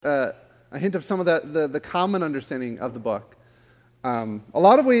a hint of some of the common understanding of the book. A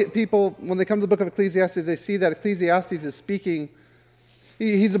lot of people, when they come to the book of Ecclesiastes, they see that Ecclesiastes is speaking,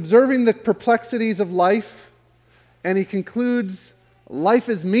 he's observing the perplexities of life, and he concludes life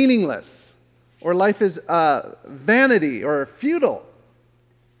is meaningless, or life is vanity, or futile.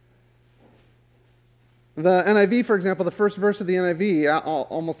 The NIV, for example, the first verse of the NIV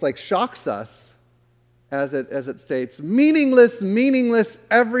almost like shocks us as it states, meaningless, meaningless,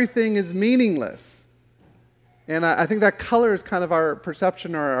 everything is meaningless. And I think that colors kind of our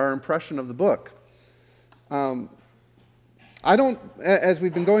perception or our impression of the book. I don't, as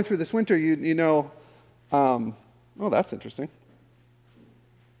we've been going through this winter, that's interesting.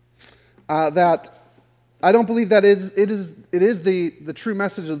 That I don't believe that it is the true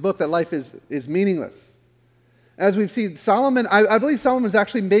message of the book that life is meaningless. As we've seen, Solomon, I believe Solomon is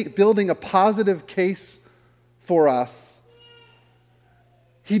actually building a positive case for us.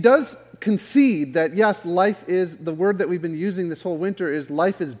 He does concede that, yes, life is, the word that we've been using this whole winter is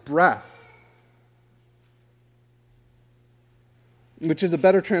life is breath, which is a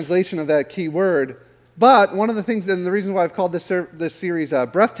better translation of that key word. But one of the things, and the reason why I've called this series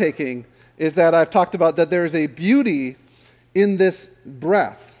breathtaking, is that I've talked about that there is a beauty in this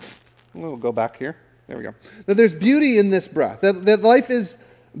breath. We'll go back here. There we go. That there's beauty in this breath. That life is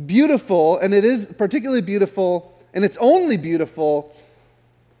beautiful, and it is particularly beautiful, and it's only beautiful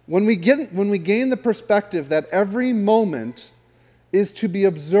when we gain the perspective that every moment is to be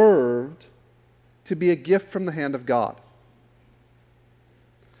observed to be a gift from the hand of God.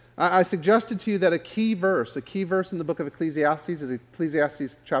 I suggested to you that a key verse in the book of Ecclesiastes is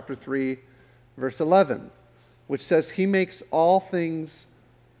Ecclesiastes chapter 3, verse 11, which says, He makes all things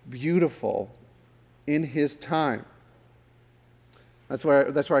beautiful in His time. That's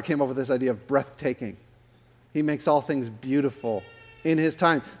where I came up with this idea of breathtaking. He makes all things beautiful in His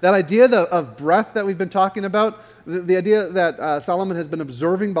time. That idea of breath that we've been talking about, the idea that Solomon has been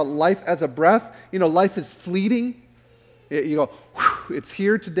observing about life as a breath, life is fleeting. You go, whew, it's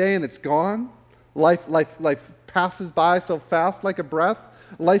here today and it's gone. Life passes by so fast like a breath.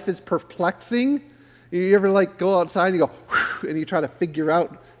 Life is perplexing. You ever go outside and you go, whew, and you try to figure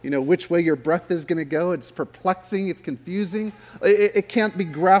out, which way your breath is going to go. It's perplexing. It's confusing. It can't be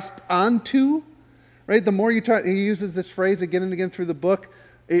grasped onto, right? The more you try, he uses this phrase again and again through the book.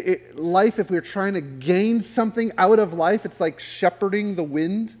 Life, if we're trying to gain something out of life, it's like shepherding the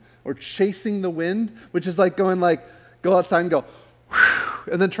wind or chasing the wind, which is like going go outside and go,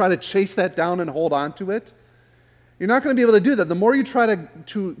 whew, and then try to chase that down and hold on to it. You're not going to be able to do that. The more you try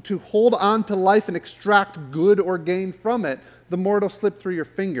to hold on to life and extract good or gain from it, the more it'll slip through your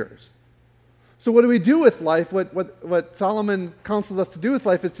fingers. So what do we do with life? What Solomon counsels us to do with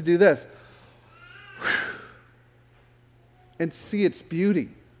life is to do this. And see its beauty.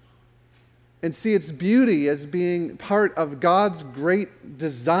 And see its beauty as being part of God's great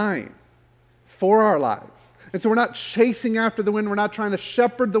design for our lives. And so we're not chasing after the wind. We're not trying to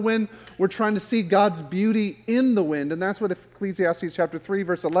shepherd the wind. We're trying to see God's beauty in the wind. And that's what Ecclesiastes chapter 3,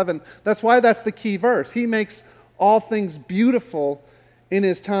 verse 11, that's why that's the key verse. He makes all things beautiful in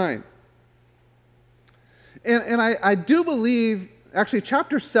His time. And I do believe, actually,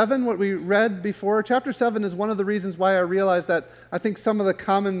 chapter 7, what we read before, chapter 7 is one of the reasons why I realized that I think some of the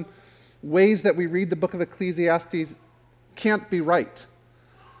common ways that we read the book of Ecclesiastes can't be right.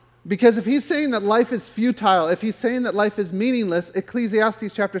 Because if he's saying that life is futile, if he's saying that life is meaningless,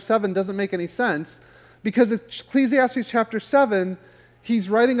 Ecclesiastes chapter 7 doesn't make any sense. Because Ecclesiastes chapter 7, he's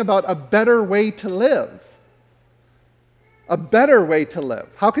writing about a better way to live. A better way to live.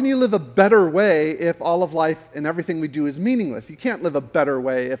 How can you live a better way if all of life and everything we do is meaningless? You can't live a better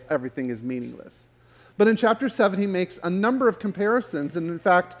way if everything is meaningless. But in chapter 7, he makes a number of comparisons, and in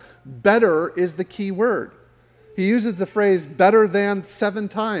fact, better is the key word. He uses the phrase better than 7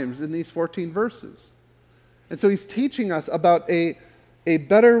 times in these 14 verses. And so he's teaching us about a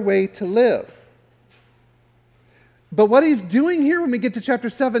better way to live. But what he's doing here when we get to chapter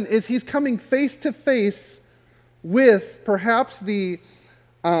 7 is he's coming face to face with perhaps the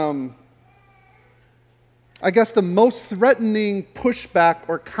most threatening pushback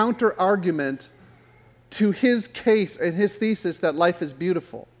or counter-argument to his case and his thesis that life is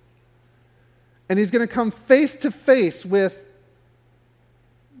beautiful. And he's going to come face to face with,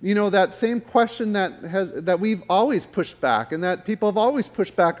 that same question that we've always pushed back, and that people have always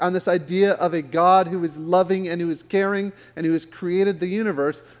pushed back on this idea of a God who is loving and who is caring and who has created the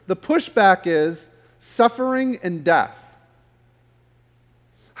universe. The pushback is suffering and death.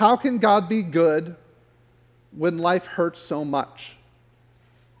 How can God be good when life hurts so much?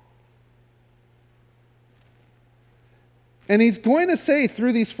 And he's going to say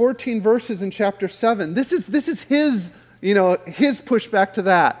through these 14 verses in chapter 7, this is his, his pushback to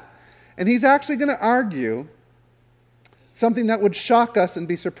that. And he's actually going to argue something that would shock us and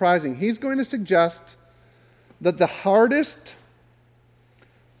be surprising. He's going to suggest that the hardest,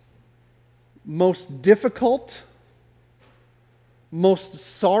 most difficult, most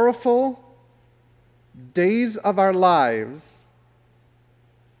sorrowful days of our lives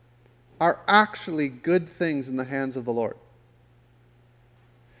are actually good things in the hands of the Lord.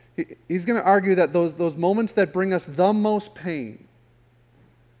 He's going to argue that those moments that bring us the most pain,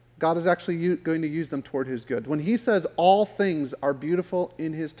 God is actually going to use them toward His good. When he says all things are beautiful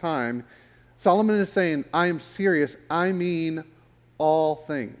in His time, Solomon is saying, I am serious. I mean all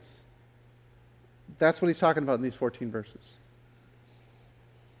things. That's what he's talking about in these 14 verses.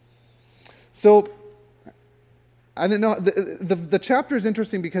 So, I don't know, the chapter is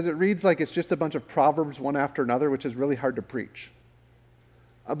interesting because it reads like it's just a bunch of proverbs one after another, which is really hard to preach.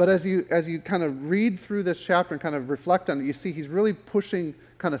 But as you kind of read through this chapter and kind of reflect on it, you see he's really pushing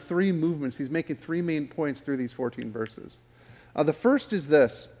kind of three movements. He's making three main points through these 14 verses. The first is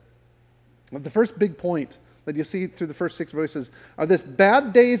this. The first big point that you see through the first 6 verses are this: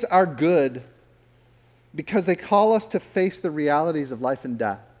 bad days are good because they call us to face the realities of life and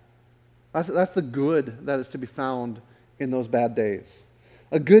death. That's the good that is to be found in those bad days.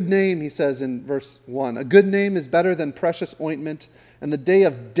 A good name, he says in verse 1, a good name is better than precious ointment, and the day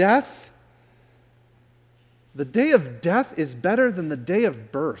of death is better than the day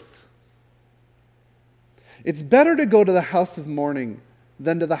of birth. It's better to go to the house of mourning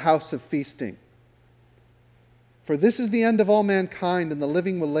than to the house of feasting. For this is the end of all mankind, and the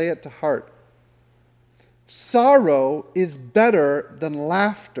living will lay it to heart. Sorrow is better than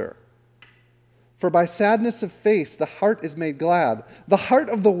laughter. For by sadness of face the heart is made glad. The heart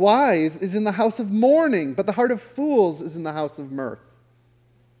of the wise is in the house of mourning, but the heart of fools is in the house of mirth.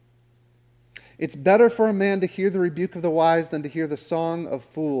 It's better for a man to hear the rebuke of the wise than to hear the song of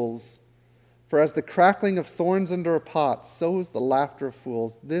fools. For as the crackling of thorns under a pot, so is the laughter of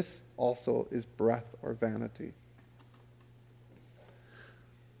fools. This also is breath or vanity.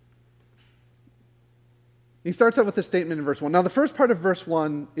 He starts out with this statement in verse 1. Now, the first part of verse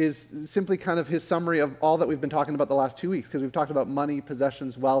 1 is simply kind of his summary of all that we've been talking about the last 2 weeks, because we've talked about money,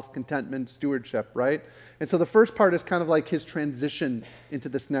 possessions, wealth, contentment, stewardship, right? And so the first part is kind of like his transition into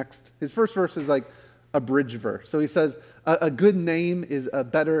this next. His first verse is like a bridge verse. So he says, a good name is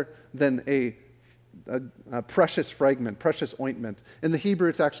better than a precious fragment, precious ointment. In the Hebrew,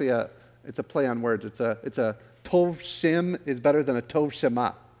 it's actually it's a play on words. It's a tov shem is better than a tov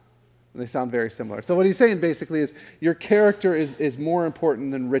shema. And they sound very similar. So what he's saying basically is your character is more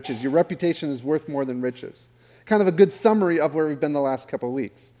important than riches. Your reputation is worth more than riches. Kind of a good summary of where we've been the last couple of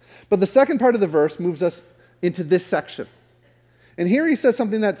weeks. But the second part of the verse moves us into this section. And here he says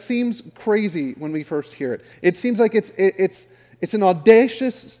something that seems crazy when we first hear it. It seems like it's an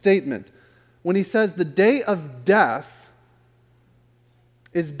audacious statement when he says the day of death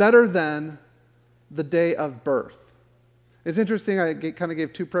is better than the day of birth. It's interesting, I kind of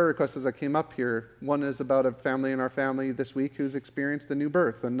gave 2 prayer requests as I came up here. One is about a family in our family this week who's experienced a new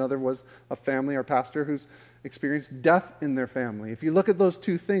birth. Another was a family, our pastor, who's experienced death in their family. If you look at those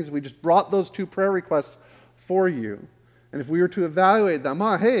 2 things, we just brought those 2 prayer requests for you. And if we were to evaluate them,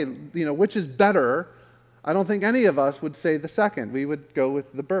 which is better? I don't think any of us would say the second. We would go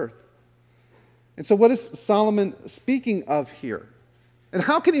with the birth. And so what is Solomon speaking of here? And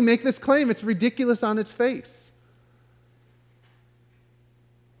how can he make this claim? It's ridiculous on its face.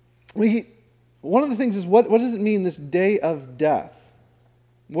 One of the things is, what does it mean, this day of death?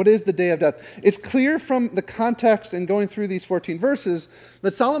 What is the day of death? It's clear from the context and going through these 14 verses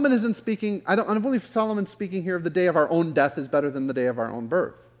that Solomon isn't speaking, I don't believe Solomon's speaking here of the day of our own death is better than the day of our own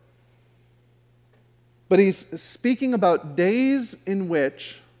birth. But he's speaking about days in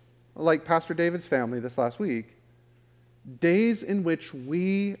which, like Pastor David's family this last week, days in which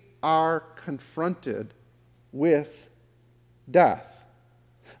we are confronted with death.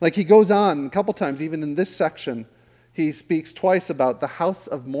 Like he goes on a couple times, even in this section, he speaks twice about the house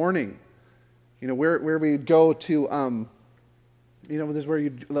of mourning. Where we go to, this is where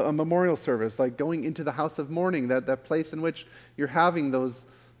a memorial service, like going into the house of mourning, that place in which you're having those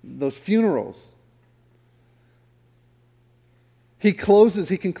funerals. He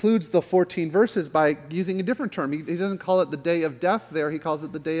concludes the 14 verses by using a different term. He doesn't call it the day of death there, he calls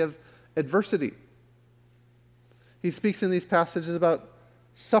it the day of adversity. He speaks in these passages about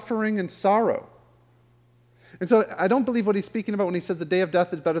suffering and sorrow. And so I don't believe what he's speaking about when he says the day of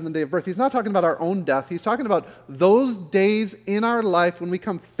death is better than the day of birth. He's not talking about our own death. He's talking about those days in our life when we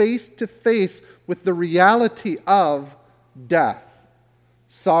come face to face with the reality of death,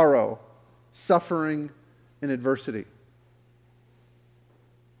 sorrow, suffering, and adversity.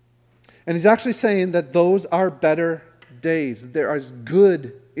 And he's actually saying that those are better days. There is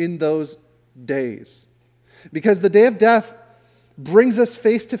good in those days. Because the day of death brings us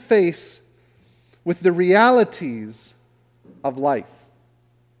face to face with the realities of life.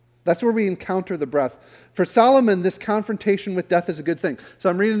 That's where we encounter the breath. For Solomon, this confrontation with death is a good thing. So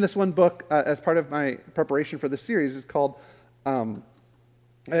I'm reading this one book as part of my preparation for this series. It's called,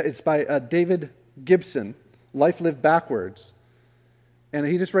 it's by David Gibson, Life Lived Backwards. And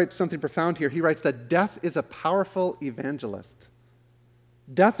he just writes something profound here. He writes that death is a powerful evangelist.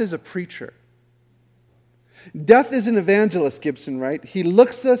 Death is a preacher. Death is an evangelist, Gibson writes. He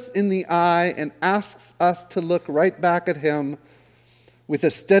looks us in the eye and asks us to look right back at him with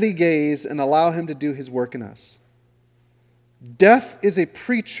a steady gaze and allow him to do his work in us. Death is a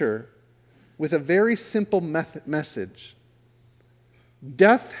preacher with a very simple message.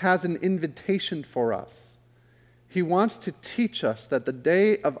 Death has an invitation for us. He wants to teach us that the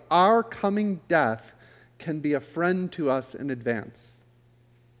day of our coming death can be a friend to us in advance.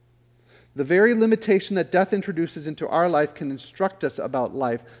 The very limitation that death introduces into our life can instruct us about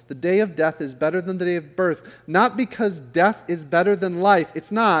life. The day of death is better than the day of birth, not because death is better than life.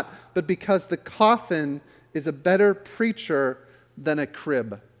 It's not, but because the coffin is a better preacher than a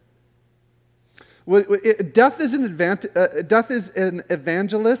crib. Death is an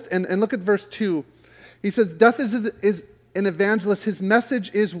evangelist, and look at verse 2. He says, death is an evangelist. His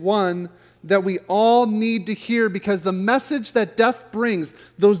message is one that we all need to hear, because the message that death brings,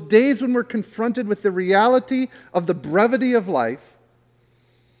 those days when we're confronted with the reality of the brevity of life,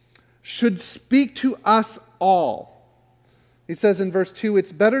 should speak to us all. He says in verse 2,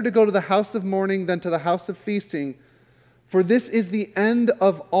 it's better to go to the house of mourning than to the house of feasting, for this is the end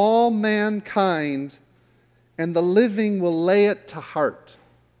of all mankind, and the living will lay it to heart.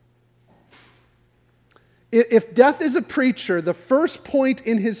 If death is a preacher, the first point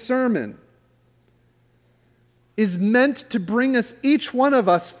in his sermon is meant to bring us, each one of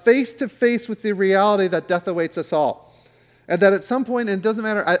us, face to face with the reality that death awaits us all. And that at some point, and it doesn't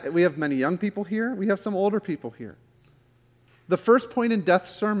matter, we have many young people here, we have some older people here. The first point in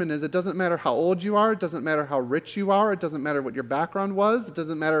Death's sermon is it doesn't matter how old you are, it doesn't matter how rich you are, it doesn't matter what your background was, it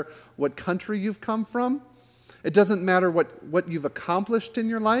doesn't matter what country you've come from, it doesn't matter what you've accomplished in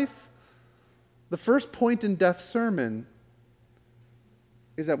your life. The first point in Death's sermon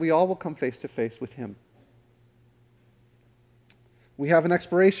is that we all will come face to face with him. We have an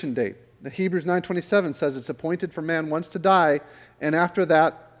expiration date. The Hebrews 9:27 says it's appointed for man once to die, and after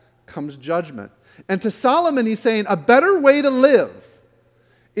that comes judgment. And to Solomon, he's saying a better way to live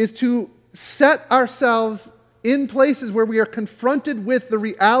is to set ourselves in places where we are confronted with the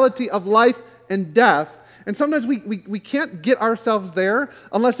reality of life and death. And sometimes we can't get ourselves there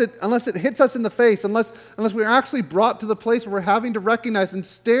unless it hits us in the face, unless we're actually brought to the place where we're having to recognize and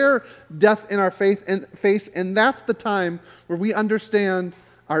stare death in our face. And that's the time where we understand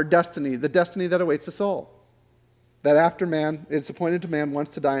our destiny, the destiny that awaits us all. That after man, it's appointed to man once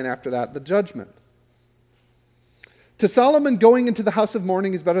to die, and after that, the judgment. To Solomon, going into the house of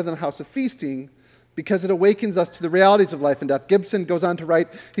mourning is better than a house of feasting, because it awakens us to the realities of life and death. Gibson goes on to write,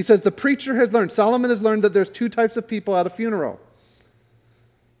 he says, the preacher has learned, Solomon has learned that there's two types of people at a funeral.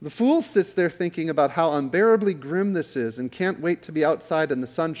 The fool sits there thinking about how unbearably grim this is and can't wait to be outside in the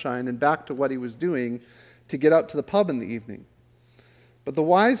sunshine and back to what he was doing to get out to the pub in the evening. But the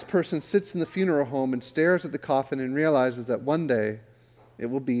wise person sits in the funeral home and stares at the coffin and realizes that one day it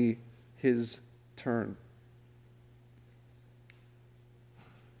will be his turn.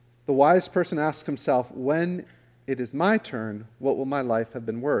 The wise person asks himself, when it is my turn, what will my life have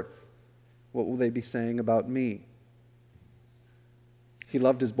been worth? What will they be saying about me? He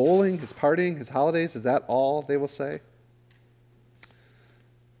loved his bowling, his partying, his holidays. Is that all they will say?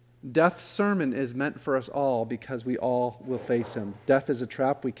 Death's sermon is meant for us all because we all will face him. Death is a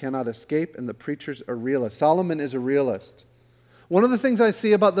trap we cannot escape, and the preacher's a realist. Solomon is a realist. One of the things I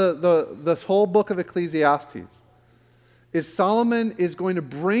see about this whole book of Ecclesiastes is Solomon is going to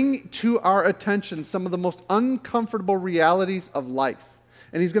bring to our attention some of the most uncomfortable realities of life.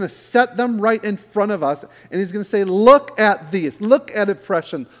 And he's going to set them right in front of us. And he's going to say, look at these. Look at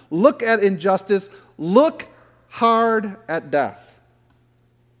oppression. Look at injustice. Look hard at death.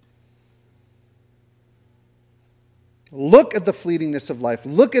 Look at the fleetingness of life.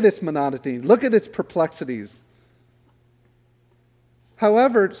 Look at its monotony. Look at its perplexities.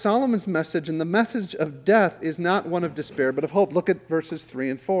 However, Solomon's message and the message of death is not one of despair, but of hope. Look at verses 3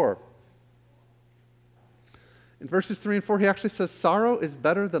 and 4. In verses 3 and 4, he actually says, sorrow is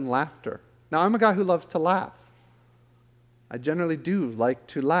better than laughter. Now, I'm a guy who loves to laugh. I generally do like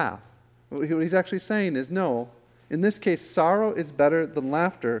to laugh. What he's actually saying is, no, in this case, sorrow is better than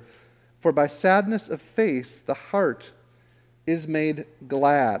laughter, for by sadness of face the heart is made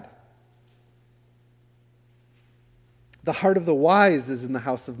glad. The heart of the wise is in the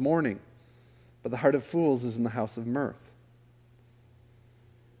house of mourning, but the heart of fools is in the house of mirth.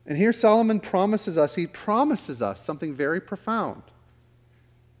 And here Solomon promises us something very profound.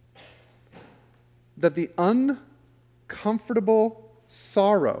 That the uncomfortable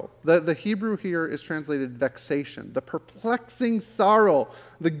sorrow, the Hebrew here is translated vexation, the perplexing sorrow,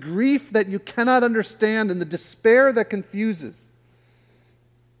 the grief that you cannot understand, and the despair that confuses.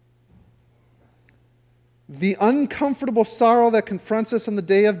 The uncomfortable sorrow that confronts us on the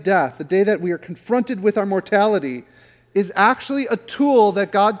day of death, the day that we are confronted with our mortality, is actually a tool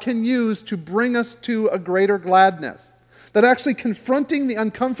that God can use to bring us to a greater gladness. That actually confronting the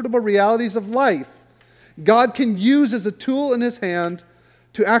uncomfortable realities of life, God can use as a tool in His hand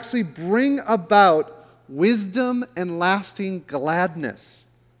to actually bring about wisdom and lasting gladness.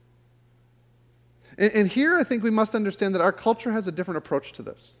 And here I think we must understand that our culture has a different approach to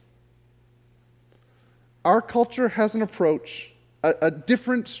this. Our culture has an approach, a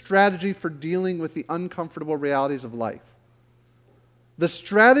different strategy for dealing with the uncomfortable realities of life. The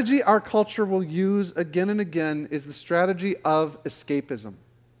strategy our culture will use again and again is the strategy of escapism.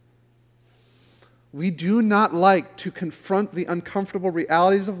 We do not like to confront the uncomfortable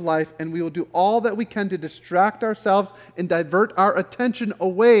realities of life, and we will do all that we can to distract ourselves and divert our attention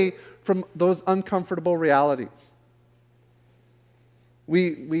away from those uncomfortable realities.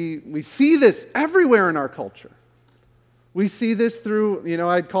 We see this everywhere in our culture. We see this through,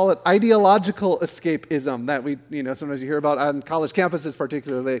 I'd call it ideological escapism that sometimes you hear about on college campuses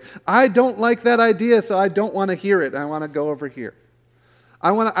particularly. I don't like that idea, so I don't want to hear it. I want to go over here.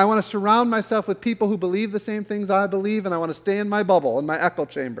 I want to surround myself with people who believe the same things I believe, and I want to stay in my bubble, in my echo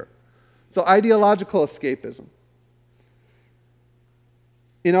chamber. So ideological escapism.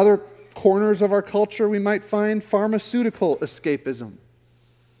 In other corners of our culture, we might find pharmaceutical escapism.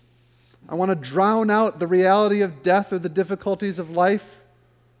 I want to drown out the reality of death or the difficulties of life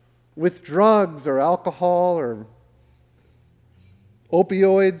with drugs or alcohol or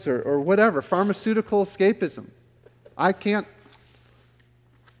opioids or whatever, pharmaceutical escapism. I can't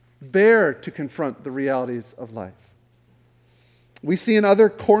bear to confront the realities of life. We see in other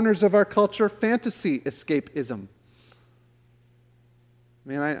corners of our culture fantasy escapism.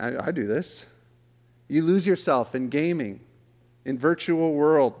 Man, I do this. You lose yourself in gaming, in virtual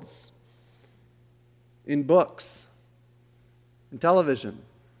worlds, in books, in television.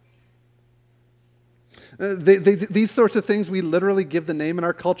 These sorts of things we literally give the name in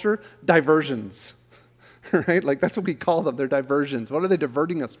our culture, diversions. Right? Like that's what we call them. They're diversions. What are they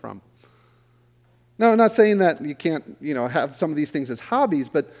diverting us from? No, I'm not saying that you can't, have some of these things as hobbies,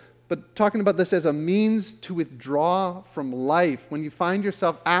 but talking about this as a means to withdraw from life when you find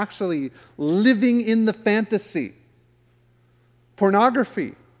yourself actually living in the fantasy.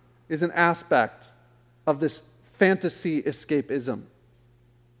 Pornography is an aspect of this fantasy escapism,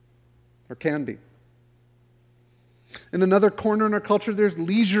 or can be. In another corner in our culture, there's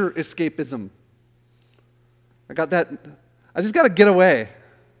leisure escapism. I just got to get away.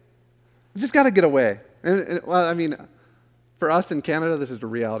 I just got to get away. For us in Canada, this is a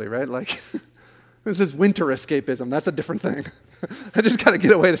reality, right? Like, this is winter escapism. That's a different thing. I just got to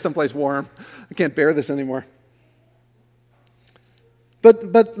get away to someplace warm. I can't bear this anymore.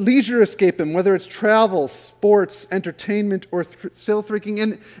 But leisure escapism, whether it's travel, sports, entertainment, or thrill-seeking.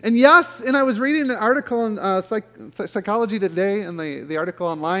 And yes, and I was reading an article in Psychology Today, and the article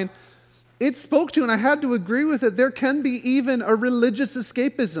online, it spoke to, and I had to agree with it, there can be even a religious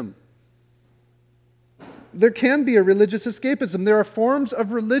escapism. There can be a religious escapism. There are forms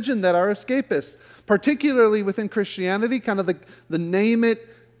of religion that are escapists, particularly within Christianity, kind of the name it,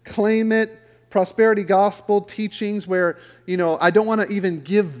 claim it, prosperity gospel teachings where, I don't want to even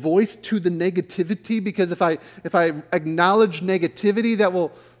give voice to the negativity, because if I acknowledge negativity, that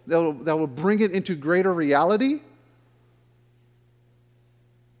will bring it into greater reality.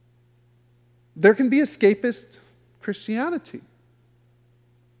 There can be escapist Christianity.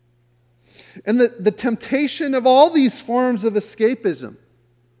 And the temptation of all these forms of escapism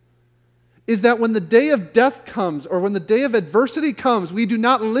is that when the day of death comes or when the day of adversity comes, we do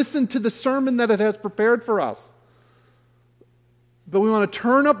not listen to the sermon that it has prepared for us. But we want to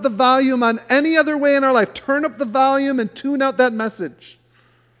turn up the volume on any other way in our life. Turn up the volume and tune out that message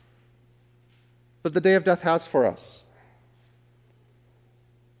that the day of death has for us.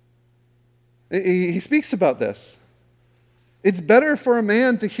 He speaks about this. It's better for a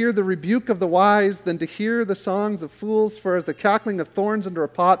man to hear the rebuke of the wise than to hear the songs of fools, for as the cackling of thorns under a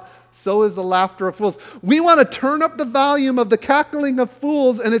pot, so is the laughter of fools. We want to turn up the volume of the cackling of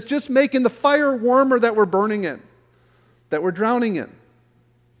fools, and it's just making the fire warmer that we're burning in, that we're drowning in.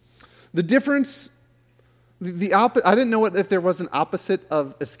 The difference, I didn't know if there was an opposite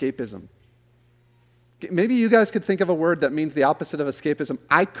of escapism. Maybe you guys could think of a word that means the opposite of escapism.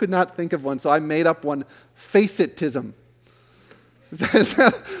 I could not think of one, so I made up one: face-itism.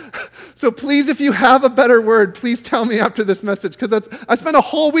 So please, if you have a better word, please tell me after this message, because I spent a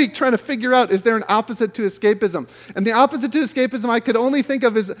whole week trying to figure out, is there an opposite to escapism? And the opposite to escapism I could only think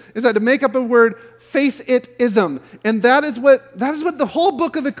of is that to make up a word, face-itism. And that is what the whole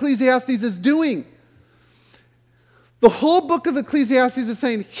book of Ecclesiastes is doing. The whole book of Ecclesiastes is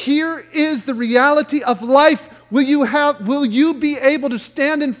saying, here is the reality of life. Will you be able to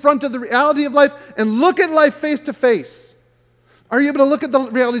stand in front of the reality of life and look at life face to face? Are you able to look at the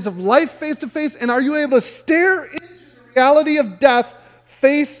realities of life face to face? And are you able to stare into the reality of death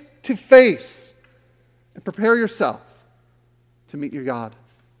face to face? And prepare yourself to meet your God.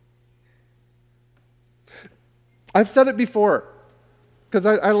 I've said it before, because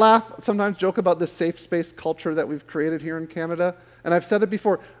I laugh, sometimes joke about this safe space culture that we've created here in Canada. And I've said it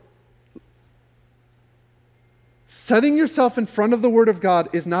before. Setting yourself in front of the Word of God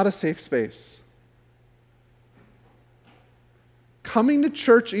is not a safe space. Coming to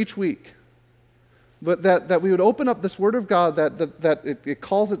church each week, but that we would open up this Word of God that it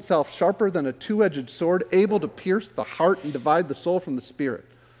calls itself sharper than a two-edged sword, able to pierce the heart and divide the soul from the spirit.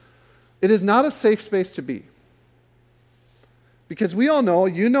 It is not a safe space to be. Because we all know,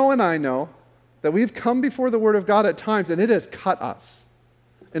 you know and I know, that we've come before the Word of God at times and it has cut us.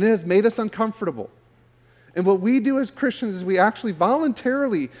 And it has made us uncomfortable. And what we do as Christians is we actually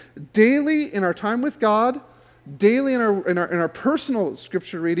voluntarily, daily in our time with God, daily in our personal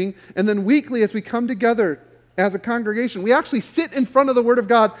scripture reading, and then weekly as we come together as a congregation, we actually sit in front of the Word of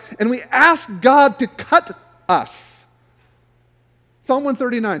God and we ask God to cut us. Psalm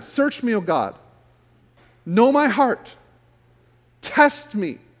 139, search me, O God. Know my heart. Test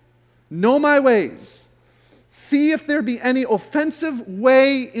me. Know my ways. See if there be any offensive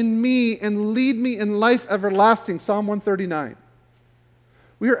way in me and lead me in life everlasting. Psalm 139.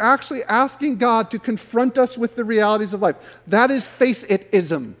 We are actually asking God to confront us with the realities of life. That is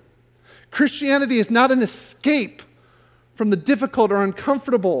face-itism. Christianity is not an escape from the difficult or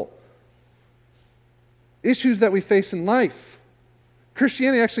uncomfortable issues that we face in life.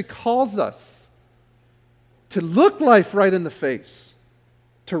 Christianity actually calls us to look life right in the face,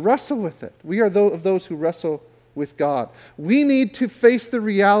 to wrestle with it. We are of those who wrestle with God. We need to face the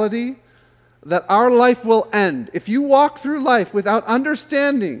reality that our life will end. If you walk through life without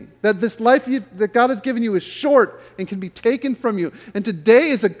understanding that this life that God has given you is short and can be taken from you, and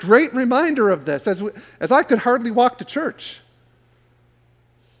today is a great reminder of this, as I could hardly walk to church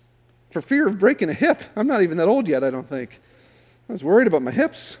for fear of breaking a hip. I'm not even that old yet, I don't think. I was worried about my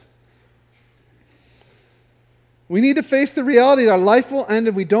hips. We need to face the reality that our life will end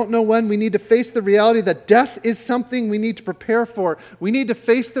and we don't know when. We need to face the reality that death is something we need to prepare for. We need to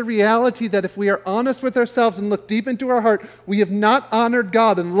face the reality that if we are honest with ourselves and look deep into our heart, we have not honored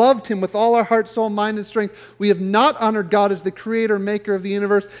God and loved Him with all our heart, soul, mind, and strength. We have not honored God as the creator, maker of the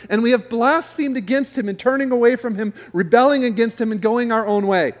universe, and we have blasphemed against Him and turning away from Him, rebelling against Him and going our own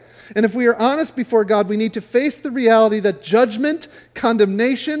way. And if we are honest before God, we need to face the reality that judgment,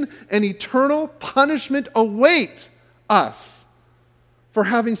 condemnation, and eternal punishment await us for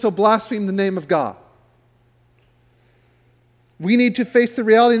having so blasphemed the name of God. We need to face the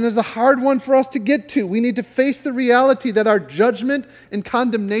reality, and there's a hard one for us to get to. We need to face the reality that our judgment and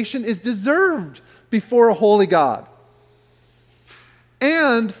condemnation is deserved before a holy God.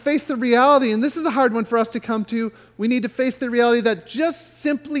 And face the reality, and this is a hard one for us to come to, we need to face the reality that just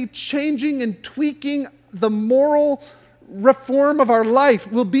simply changing and tweaking the moral reform of our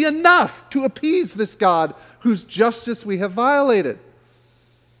life will be enough to appease this God whose justice we have violated.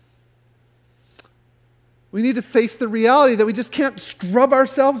 We need to face the reality that we just can't scrub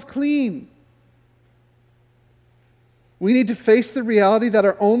ourselves clean. We need to face the reality that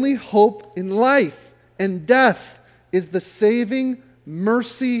our only hope in life and death is the saving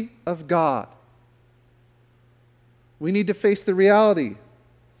mercy of God. We need to face the reality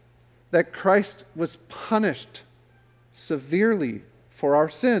that Christ was punished severely for our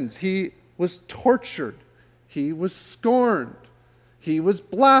sins. He was tortured. He was scorned. He was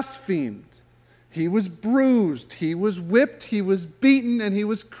blasphemed. He was bruised. He was whipped. He was beaten. And He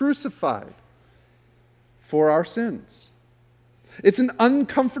was crucified for our sins. It's an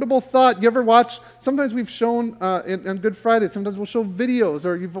uncomfortable thought. You ever watch, sometimes we've shown on Good Friday, sometimes we'll show videos,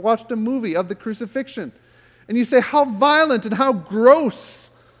 or you've watched a movie of the crucifixion. And you say, how violent and how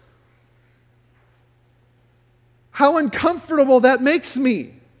gross, how uncomfortable that makes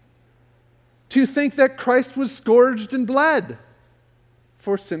me to think that Christ was scourged and bled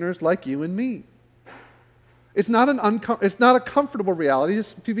for sinners like you and me. It's not a comfortable reality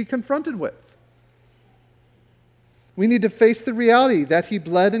just to be confronted with. We need to face the reality that he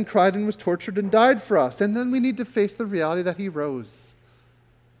bled and cried and was tortured and died for us. And then we need to face the reality that he rose.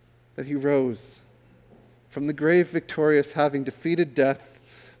 That he rose from the grave victorious, having defeated death.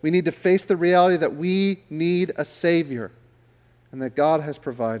 We need to face the reality that we need a Savior and that God has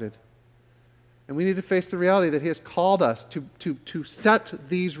provided. And we need to face the reality that he has called us to set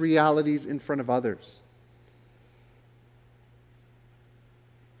these realities in front of others.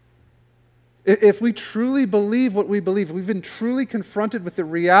 If we truly believe what we believe, we've been truly confronted with the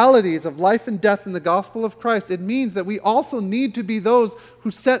realities of life and death in the gospel of Christ, it means that we also need to be those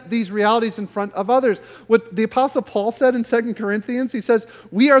who set these realities in front of others. What the Apostle Paul said in 2 Corinthians, he says,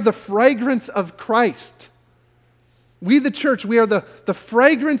 we are the fragrance of Christ. We, the church, we are the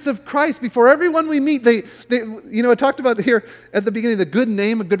fragrance of Christ. Before everyone we meet, I talked about here at the beginning, the good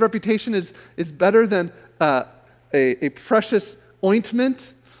name, a good reputation is better than a precious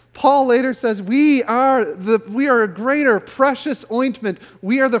ointment. Paul later says, we are a greater precious ointment.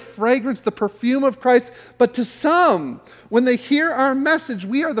 We are the fragrance, the perfume of Christ. But to some, when they hear our message,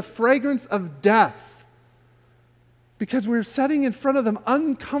 we are the fragrance of death. Because we're setting in front of them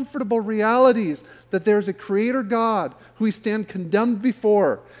uncomfortable realities that there's a creator God who we stand condemned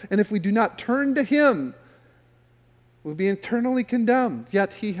before. And if we do not turn to him, we'll be eternally condemned.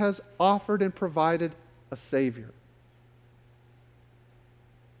 Yet he has offered and provided a Savior.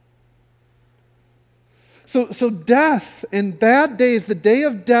 So death and bad days, the day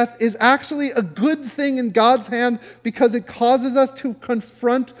of death, is actually a good thing in God's hand because it causes us to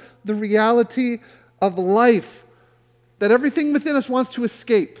confront the reality of life that everything within us wants to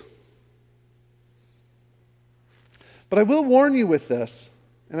escape. But I will warn you with this,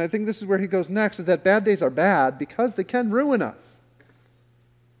 and I think this is where he goes next, is that bad days are bad because they can ruin us.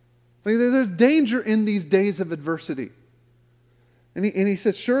 There's danger in these days of adversity. And he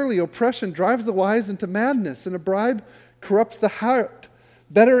says, surely oppression drives the wise into madness, and a bribe corrupts the heart.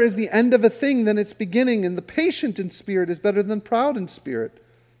 Better is the end of a thing than its beginning, and the patient in spirit is better than proud in spirit.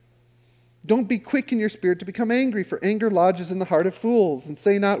 Don't be quick in your spirit to become angry, for anger lodges in the heart of fools. And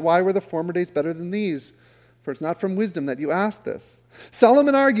say not, why were the former days better than these? For it's not from wisdom that you ask this.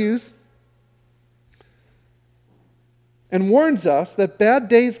 Solomon argues and warns us that bad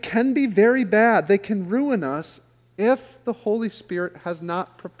days can be very bad. They can ruin us if the Holy Spirit has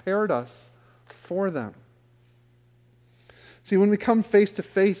not prepared us for them. See, when we come face to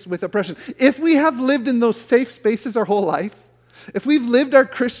face with oppression, if we have lived in those safe spaces our whole life, if we've lived our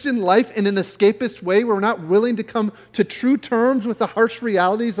Christian life in an escapist way where we're not willing to come to true terms with the harsh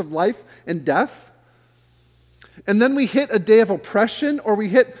realities of life and death, and then we hit a day of oppression, or we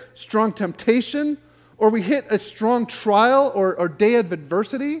hit strong temptation, or we hit a strong trial or day of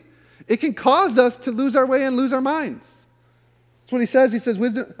adversity, it can cause us to lose our way and lose our minds. That's what he says. He says,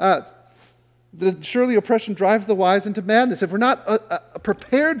 wisdom, surely oppression drives the wise into madness. If we're not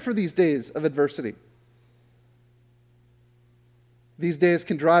prepared for these days of adversity, these days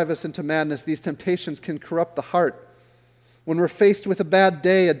can drive us into madness. These temptations can corrupt the heart. When we're faced with a bad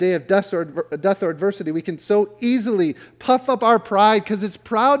day, a day of death or adversity, we can so easily puff up our pride because it's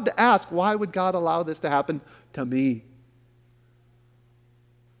proud to ask, why would God allow this to happen to me?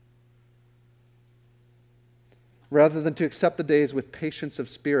 Rather than to accept the days with patience of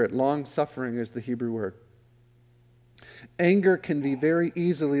spirit. Long-suffering is the Hebrew word. Anger can be very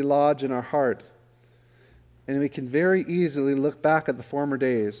easily lodged in our heart. And we can very easily look back at the former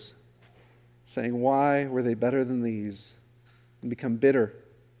days, saying, why were they better than these? And become bitter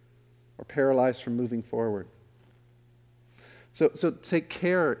or paralyzed from moving forward. So take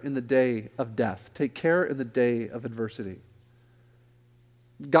care in the day of death. Take care in the day of adversity.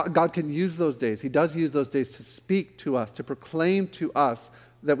 God can use those days. He does use those days to speak to us, to proclaim to us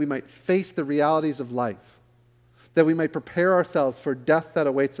that we might face the realities of life, that we might prepare ourselves for death that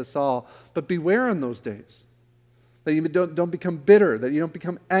awaits us all. But beware in those days, that you don't become bitter, that you don't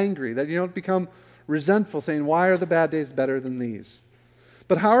become angry, that you don't become resentful, saying, why are the bad days better than these?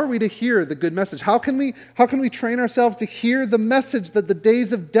 But how are we to hear the good message? How can we train ourselves to hear the message that the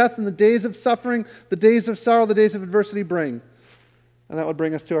days of death and the days of suffering, the days of sorrow, the days of adversity bring? And that would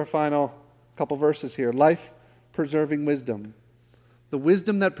bring us to our final couple verses here. Life-preserving wisdom. The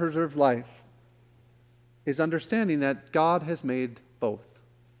wisdom that preserves life. is understanding that God has made both,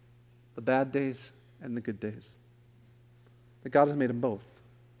 the bad days and the good days. That God has made them both.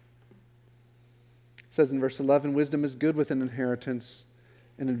 It says in verse 11, wisdom is good with an inheritance,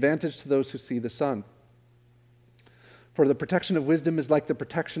 an advantage to those who see the sun. For the protection of wisdom is like the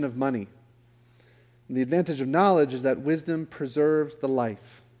protection of money. And the advantage of knowledge is that wisdom preserves the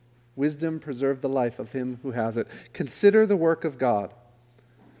life. Wisdom preserves the life of him who has it. Consider the work of God.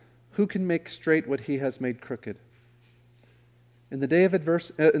 Who can make straight what he has made crooked? In the day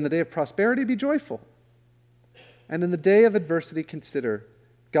of prosperity, be joyful. And in the day of adversity, consider,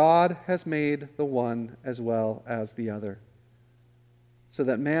 God has made the one as well as the other, so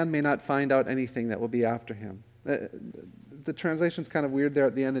that man may not find out anything that will be after him. The translation's kind of weird there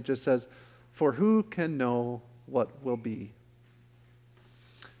at the end. It just says, for who can know what will be?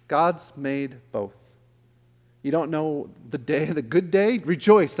 God's made both. You don't know the day, the good day?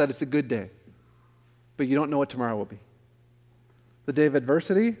 Rejoice that it's a good day. But you don't know what tomorrow will be. The day of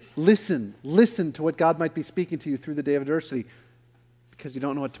adversity? Listen to what God might be speaking to you through the day of adversity, because you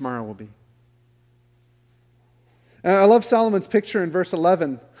don't know what tomorrow will be. And I love Solomon's picture in verse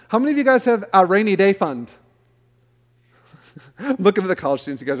 11. How many of you guys have a rainy day fund? I'm looking at the college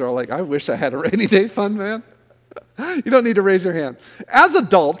students. You guys are all like, I wish I had a rainy day fund, man. You don't need to raise your hand. As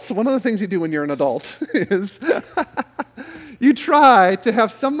adults, one of the things you do when you're an adult is you try to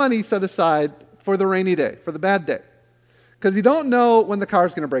have some money set aside for the rainy day, for the bad day. Because you don't know when the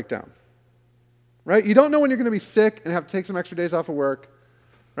car's going to break down. Right? You don't know when you're going to be sick and have to take some extra days off of work.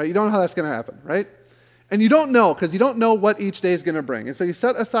 Right? You don't know how that's going to happen. Right? And you don't know, because you don't know what each day is going to bring. And so you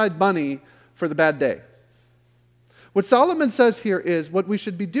set aside money for the bad day. What Solomon says here is what we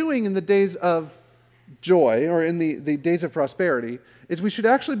should be doing in the days of joy, or in the days of prosperity, is we should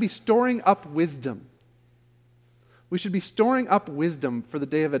actually be storing up wisdom. We should be storing up wisdom for the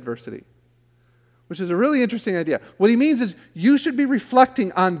day of adversity, which is a really interesting idea. What he means is you should be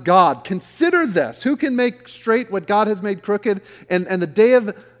reflecting on God. Consider this. Who can make straight what God has made crooked? And the day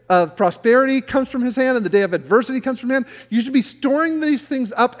of prosperity comes from his hand, and the day of adversity comes from him. You should be storing these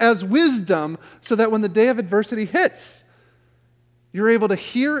things up as wisdom so that when the day of adversity hits, you're able to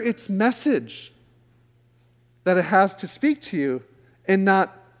hear its message that it has to speak to you and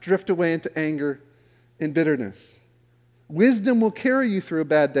not drift away into anger and bitterness. Wisdom will carry you through a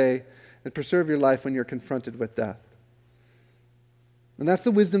bad day and preserve your life when you're confronted with death. And that's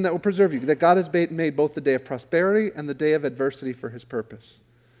the wisdom that will preserve you, that God has made both the day of prosperity and the day of adversity for his purpose.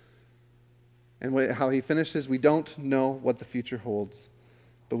 And how he finishes, we don't know what the future holds,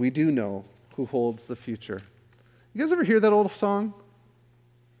 but we do know who holds the future. You guys ever hear that old song?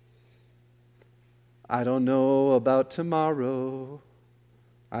 I don't know about tomorrow.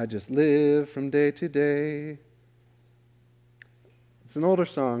 I just live from day to day. It's an older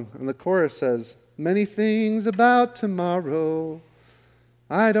song, and the chorus says, many things about tomorrow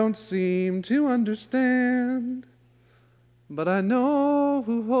I don't seem to understand, but I know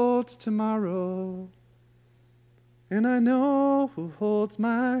who holds tomorrow, and I know who holds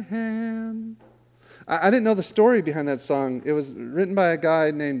my hand. I didn't know the story behind that song. It was written by a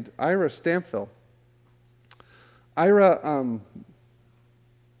guy named Ira Stampville. Ira,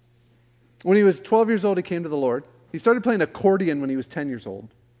 when he was 12 years old, he came to the Lord. He started playing accordion when he was 10 years old.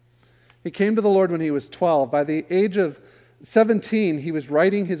 He came to the Lord when he was 12. By the age of 17, he was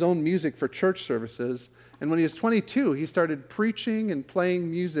writing his own music for church services. And when he was 22, he started preaching and playing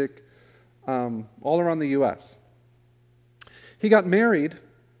music all around the U.S. He got married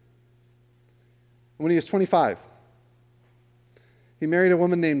when he was 25. He married a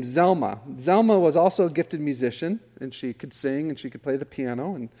woman named Zelma. Zelma was also a gifted musician, and she could sing and she could play the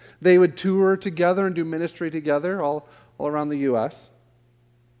piano. And they would tour together and do ministry together all around the U.S.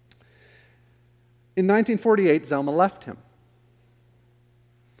 In 1948, Zelma left him.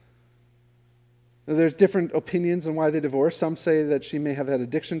 Now, there's different opinions on why they divorced. Some say that she may have had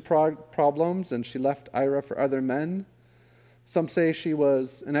addiction problems and she left Ira for other men. Some say she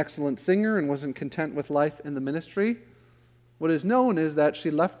was an excellent singer and wasn't content with life in the ministry. What is known is that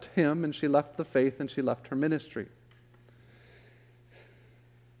she left him and she left the faith and she left her ministry.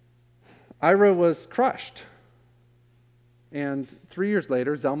 Ira was crushed. And 3 years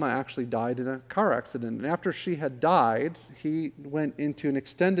later, Zelma actually died in a car accident. And after she had died, he went into an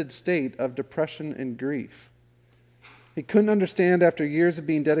extended state of depression and grief. He couldn't understand, after years of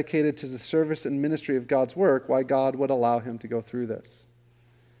being dedicated to the service and ministry of God's work, why God would allow him to go through this.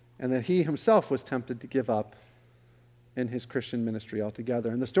 And that he himself was tempted to give up in his Christian ministry altogether.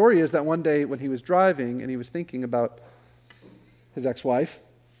 And the story is that one day when he was driving and he was thinking about his ex-wife,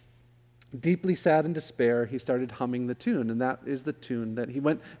 Deeply sad in despair, he started humming the tune, and that is the tune that he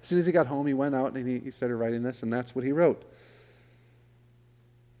went, as soon as he got home, he went out and he started writing this, and that's what he wrote.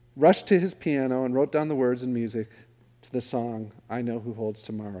 Rushed to his piano and wrote down the words and music to the song, I Know Who Holds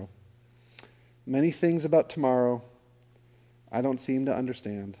Tomorrow. Many things about tomorrow I don't seem to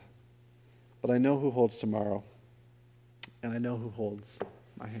understand, but I know who holds tomorrow, and I know who holds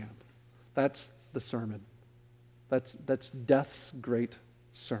my hand. That's the sermon. That's death's great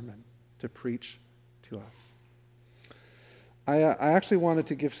sermon to preach to us. I actually wanted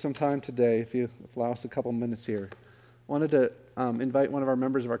to give some time today, if you allow us a couple minutes here. I wanted to invite one of our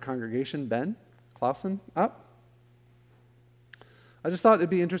members of our congregation, Ben Clausen, up. I just thought it'd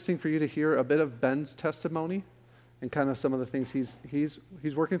be interesting for you to hear a bit of Ben's testimony and kind of some of the things he's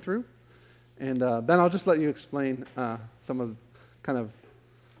working through. And Ben, I'll just let you explain some of kind of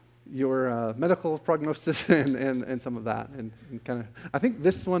your medical prognosis and some of that. And kind of, I think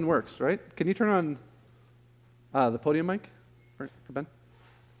this one works, right? Can you turn on the podium mic for Ben?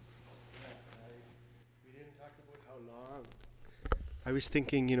 We didn't talk about how long. I was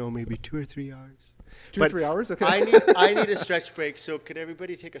thinking, maybe 2 or 3 hours. 2 or 3 hours? Okay. I need a stretch break, so could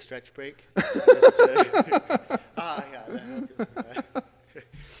everybody take a stretch break? Just,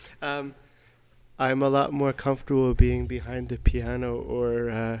 I'm a lot more comfortable being behind the piano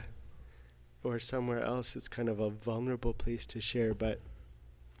or somewhere else. It's kind of a vulnerable place to share, but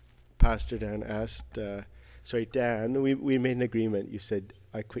Pastor Dan asked, Dan, we made an agreement. You said,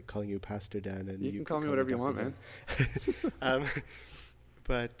 I quit calling you Pastor Dan. And you can call me whatever you want, man.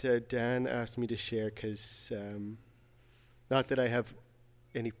 But Dan asked me to share because, not that I have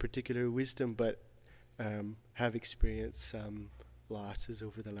any particular wisdom, but have experienced some losses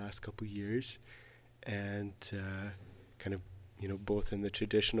over the last couple years, and kind of, both in the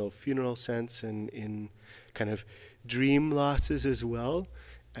traditional funeral sense and in kind of dream losses as well.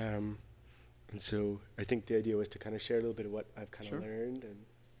 And so I think the idea was to kind of share a little bit of what I've kind of learned. And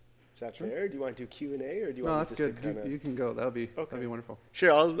is that fair? Do you want to do Q&A, or do you want to just good. You can go. That'd be wonderful.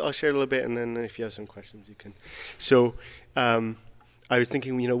 Sure, I'll share a little bit, and then if you have some questions, you can. So I was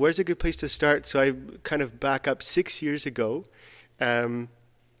thinking, where's a good place to start? So I kind of back up 6 years ago. I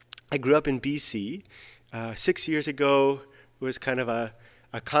grew up in BC. 6 years ago, was kind of a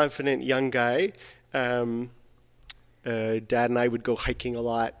confident young guy. Dad and I would go hiking a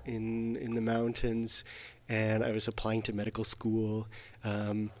lot in the mountains, and I was applying to medical school.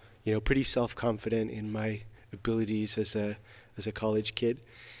 Pretty self-confident in my abilities as a college kid,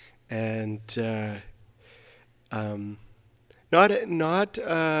 and not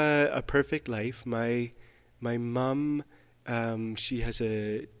a perfect life. My mom, she has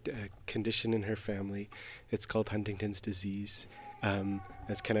a condition in her family. It's called Huntington's disease.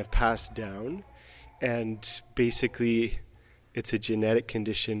 That's kind of passed down, and basically, it's a genetic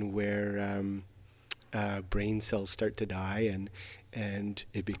condition where brain cells start to die, and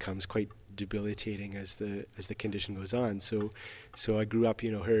it becomes quite debilitating as the condition goes on. So I grew up,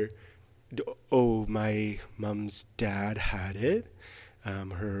 my mom's dad had it,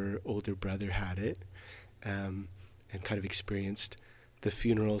 her older brother had it, and kind of experienced the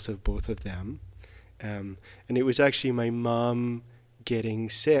funerals of both of them. And it was actually my mom getting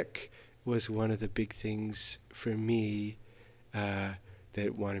sick was one of the big things for me that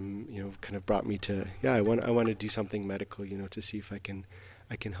kind of brought me to, I want to do something medical, to see if I can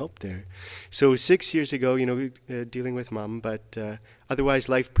help there. So 6 years ago, dealing with mom, but otherwise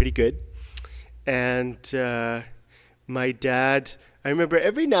life pretty good. And my dad, I remember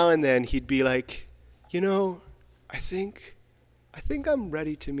every now and then he'd be like, I think I'm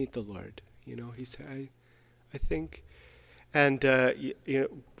ready to meet the Lord. He said, I think, and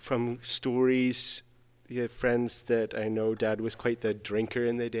from stories, friends that I know, Dad was quite the drinker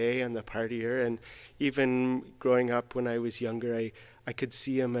in the day and the partier, and even growing up when I was younger, I could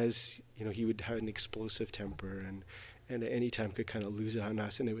see him as, he would have an explosive temper and at any time could kind of lose it on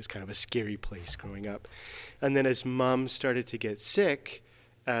us, and it was kind of a scary place growing up. And then as Mom started to get sick,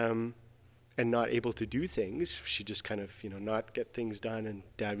 and not able to do things, she just kind of, not get things done, and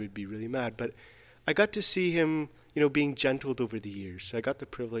Dad would be really mad. But I got to see him, being gentled over the years. So I got the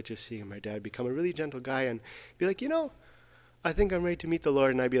privilege of seeing my dad become a really gentle guy and be like, I think I'm ready to meet the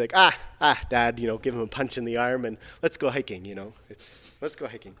Lord. And I'd be like, Dad, give him a punch in the arm and let's go hiking, let's go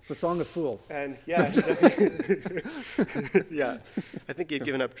hiking. The Song of Fools. And yeah, I think he'd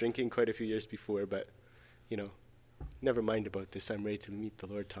given up drinking quite a few years before, but, never mind about this. I'm ready to meet the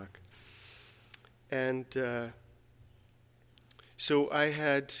Lord talk. And so I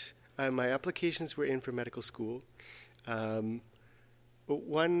had, my applications were in for medical school. But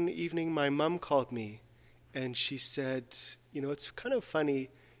one evening my mom called me and she said, it's kind of funny,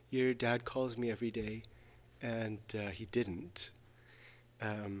 your dad calls me every day, and he didn't.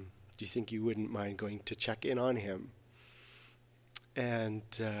 Do you think you wouldn't mind going to check in on him? And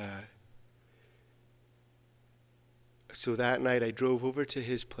so that night I drove over to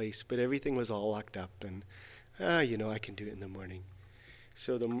his place, but everything was all locked up, and I can do it in the morning.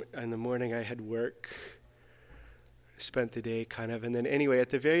 So in the morning I had work, spent the day kind of, and then anyway, at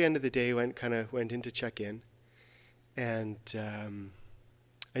the very end of the day, went in to check in, and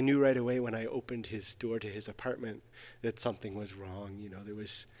I knew right away when I opened his door to his apartment that something was wrong. There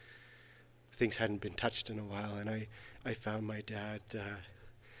was, things hadn't been touched in a while, and I found my dad,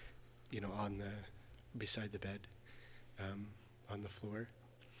 beside the bed, on the floor,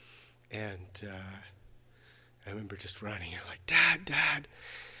 and I remember just running, like, Dad,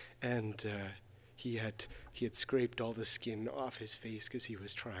 and he had scraped all the skin off his face because he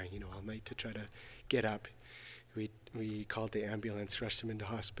was trying, all night to try to get up. We called the ambulance, rushed him into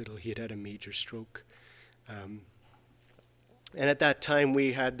hospital. He had had a major stroke. And at that time,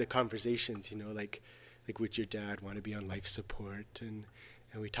 we had the conversations, like would your dad want to be on life support? And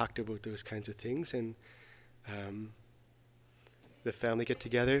we talked about those kinds of things. And the family get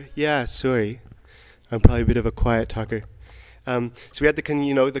together. Yeah, sorry. I'm probably a bit of a quiet talker. So we had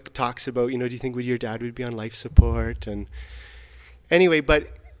the talks about, do you think your dad would be on life support? And anyway,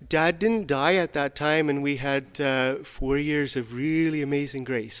 but Dad didn't die at that time, and we had 4 years of really amazing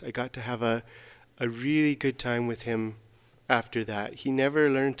grace. I got to have a really good time with him after that. He never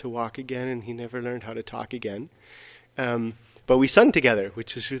learned to walk again, and he never learned how to talk again. But we sung together,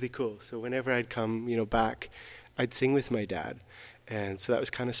 which was really cool. So whenever I'd come, back, I'd sing with my dad. And so that was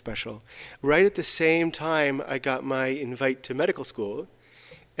kind of special. Right at the same time, I got my invite to medical school,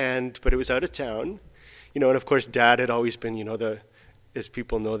 but it was out of town. And of course, Dad had always been, as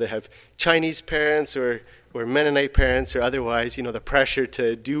people know, they have Chinese parents or Mennonite parents or otherwise, the pressure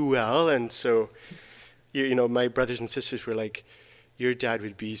to do well. And so, my brothers and sisters were like, your dad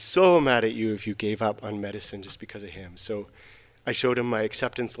would be so mad at you if you gave up on medicine just because of him. So I showed him my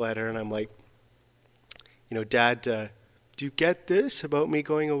acceptance letter, and I'm like, Dad, do you get this about me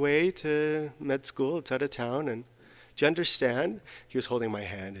going away to med school? It's out of town, and do you understand? He was holding my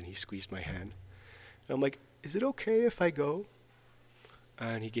hand, and he squeezed my hand. And I'm like, is it okay if I go?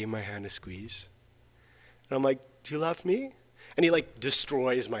 And he gave my hand a squeeze. And I'm like, do you love me? And he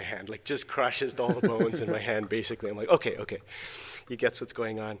destroys my hand, just crushes all the bones in my hand, basically. I'm like, okay. He gets what's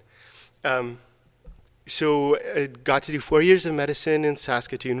going on. So I got to do 4 years of medicine in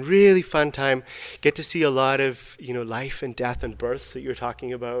Saskatoon. Really fun time. Get to see a lot of, life and death and births that you're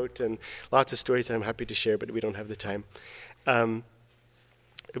talking about, and lots of stories that I'm happy to share, but we don't have the time.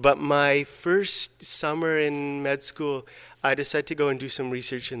 But my first summer in med school, I decided to go and do some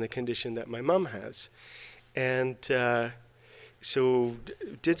research in the condition that my mom has. And so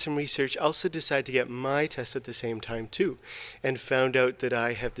did some research, also decided to get my test at the same time too, and found out that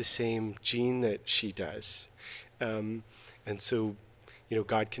I have the same gene that she does. And so,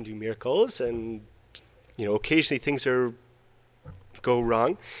 God can do miracles, and, occasionally things go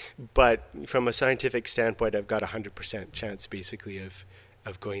wrong, but from a scientific standpoint, I've got 100% chance basically of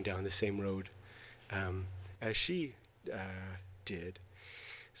going down the same road as she did.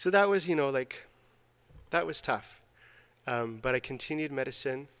 So that was, that was tough. But I continued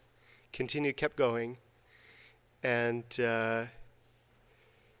medicine, kept going, and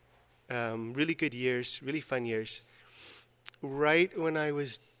really good years, really fun years. Right when I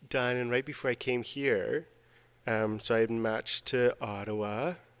was done and right before I came here, so I had matched to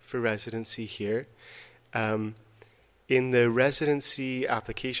Ottawa for residency here. In the residency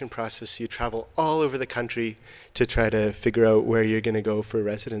application process, you travel all over the country to try to figure out where you're going to go for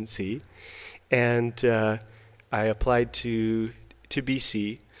residency. And I applied to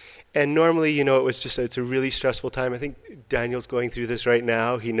BC. And normally, it's a really stressful time. I think Daniel's going through this right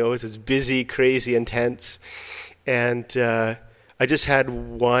now. He knows it's busy, crazy, intense. And I just had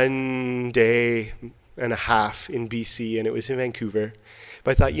 1 day and a half in BC, and it was in Vancouver.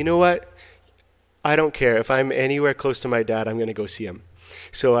 But I thought, you know what? I don't care. If I'm anywhere close to my dad, I'm going to go see him.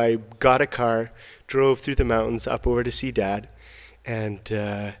 So I got a car, drove through the mountains up over to see Dad, and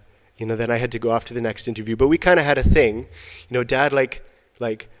then I had to go off to the next interview. But we kind of had a thing. Dad,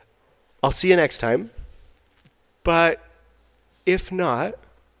 I'll see you next time. But if not,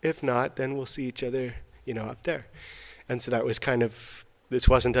 then we'll see each other, up there. And so that was this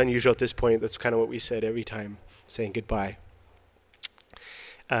wasn't unusual at this point. That's kind of what we said every time, saying goodbye.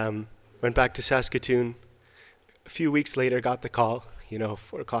 Went back to Saskatoon. A few weeks later, got the call,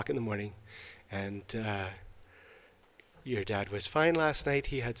 4:00 in the morning. And your dad was fine last night.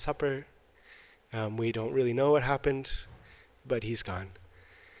 He had supper. We don't really know what happened, but he's gone.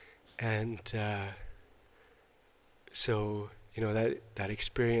 And so, that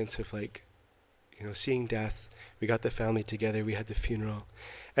experience of seeing death, we got the family together, we had the funeral.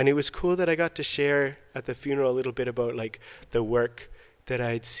 And it was cool that I got to share at the funeral a little bit about the work that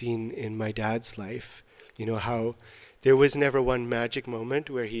I'd seen in my dad's life. How there was never one magic moment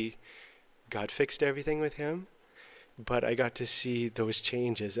where God fixed everything with him, but I got to see those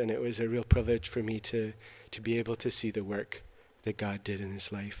changes, and it was a real privilege for me to be able to see the work that God did in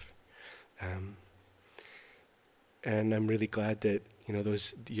his life. And I'm really glad that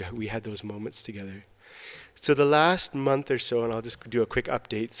we had those moments together. So the last month or so, and I'll just do a quick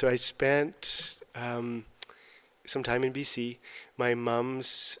update. So I spent some time in BC. My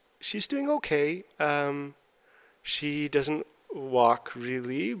mom's, she's doing okay. She doesn't walk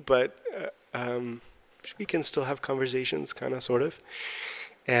really, but we can still have conversations, kind of, sort of.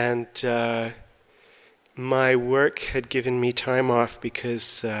 And my work had given me time off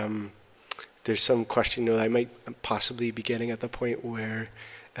because there's some question that I might possibly be getting at the point where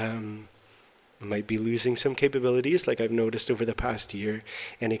I might be losing some capabilities, like I've noticed over the past year.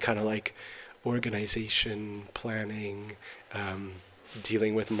 Any kind of organization, planning,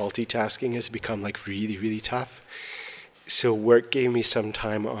 dealing with multitasking has become really, really tough. So work gave me some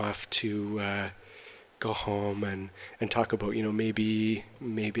time off to go home and talk about, maybe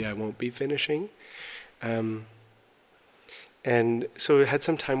I won't be finishing. And so I had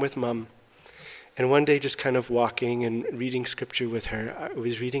some time with Mom. And one day, just kind of walking and reading scripture with her, I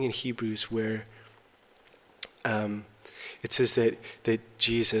was reading in Hebrews where it says that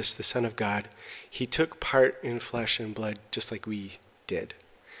Jesus, the Son of God, he took part in flesh and blood just like we did.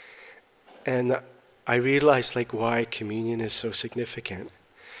 And I realized why communion is so significant.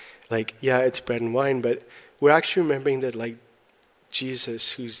 It's bread and wine, but we're actually remembering that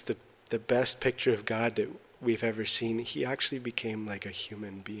Jesus, who's the best picture of God that we've ever seen, he actually became a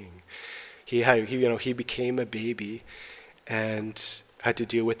human being. He became a baby and had to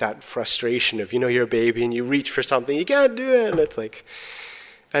deal with that frustration of, you're a baby and you reach for something, you can't do it. And it's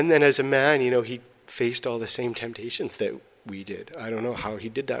and then as a man, he faced all the same temptations that we did. I don't know how he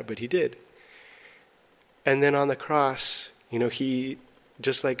did that, but he did. And then on the cross, he,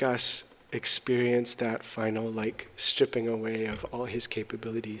 just like us, experienced that final stripping away of all his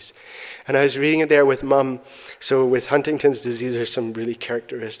capabilities. And I was reading it there with Mom. So with Huntington's disease, there's some really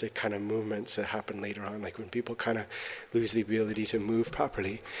characteristic kind of movements that happen later on, when people kind of lose the ability to move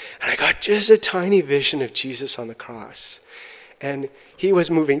properly. And I got just a tiny vision of Jesus on the cross. And he was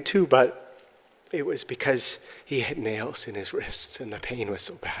moving too, but it was because he had nails in his wrists and the pain was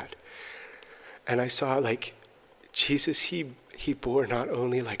so bad. And I saw Jesus, he bore not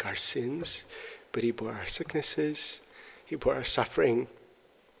only our sins, but he bore our sicknesses, he bore our suffering.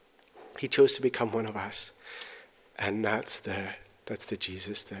 He chose to become one of us. And that's the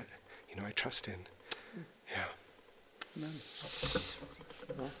Jesus that, I trust in. Yeah. Amen.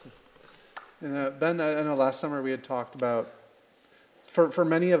 That's awesome. And Ben, I know last summer we had talked about, for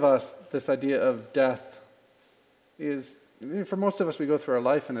many of us, this idea of death is, for most of us, we go through our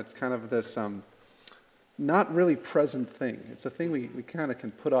life and it's kind of this not really present thing. It's a thing we kind of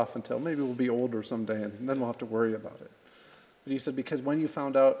can put off until maybe we'll be older someday and then we'll have to worry about it. But he said, because when you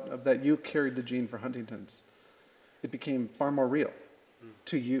found out that you carried the gene for Huntington's, it became far more real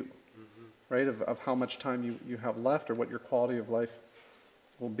to you, right? Of how much time you have left or what your quality of life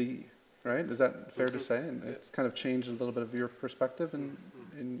will be, right? Is that fair to say? And it's kind of changed a little bit of your perspective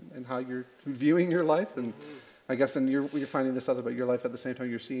in how you're viewing your life. And I guess then you're finding this out about your life at the same time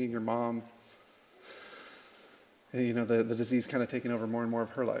you're seeing your mom, the disease kind of taking over more and more of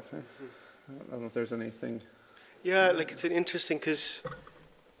her life. I don't know if there's anything. Yeah, it's an interesting, because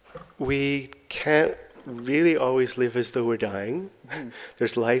we can't really always live as though we're dying.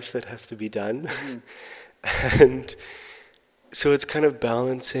 There's life that has to be done. And so it's kind of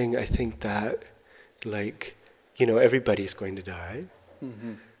balancing, I think, that, everybody's going to die.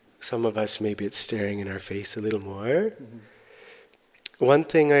 Some of us, maybe it's staring in our face a little more. One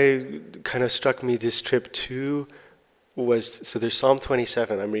thing I kind of struck me this trip too was, so there's Psalm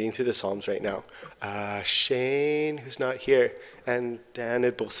 27. I'm reading through the Psalms right now. Shane, who's not here, and Dan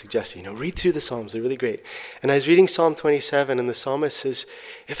had both suggested, read through the Psalms. They're really great. And I was reading Psalm 27, and the psalmist says,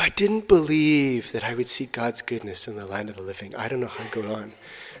 if I didn't believe that I would see God's goodness in the land of the living, I don't know how I'd go on.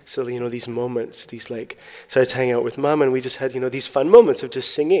 So, these moments, so I was hanging out with Mom, and we just had, these fun moments of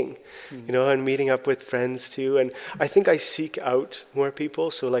just singing, and meeting up with friends too. And I think I seek out more people.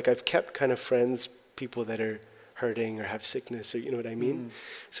 So, I've kept kind of friends, people that are hurting or have sickness, or you know what I mean?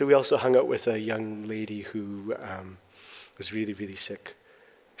 So we also hung out with a young lady who was really, really sick.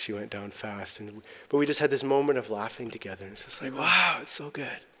 She went down fast. But we just had this moment of laughing together. It's just wow, it's so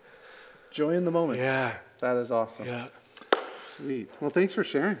good. Joy in the moments. Yeah. That is awesome. Yeah. Sweet. Well, thanks for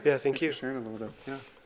sharing. Yeah, thank Thanks you. for sharing a little bit. Yeah.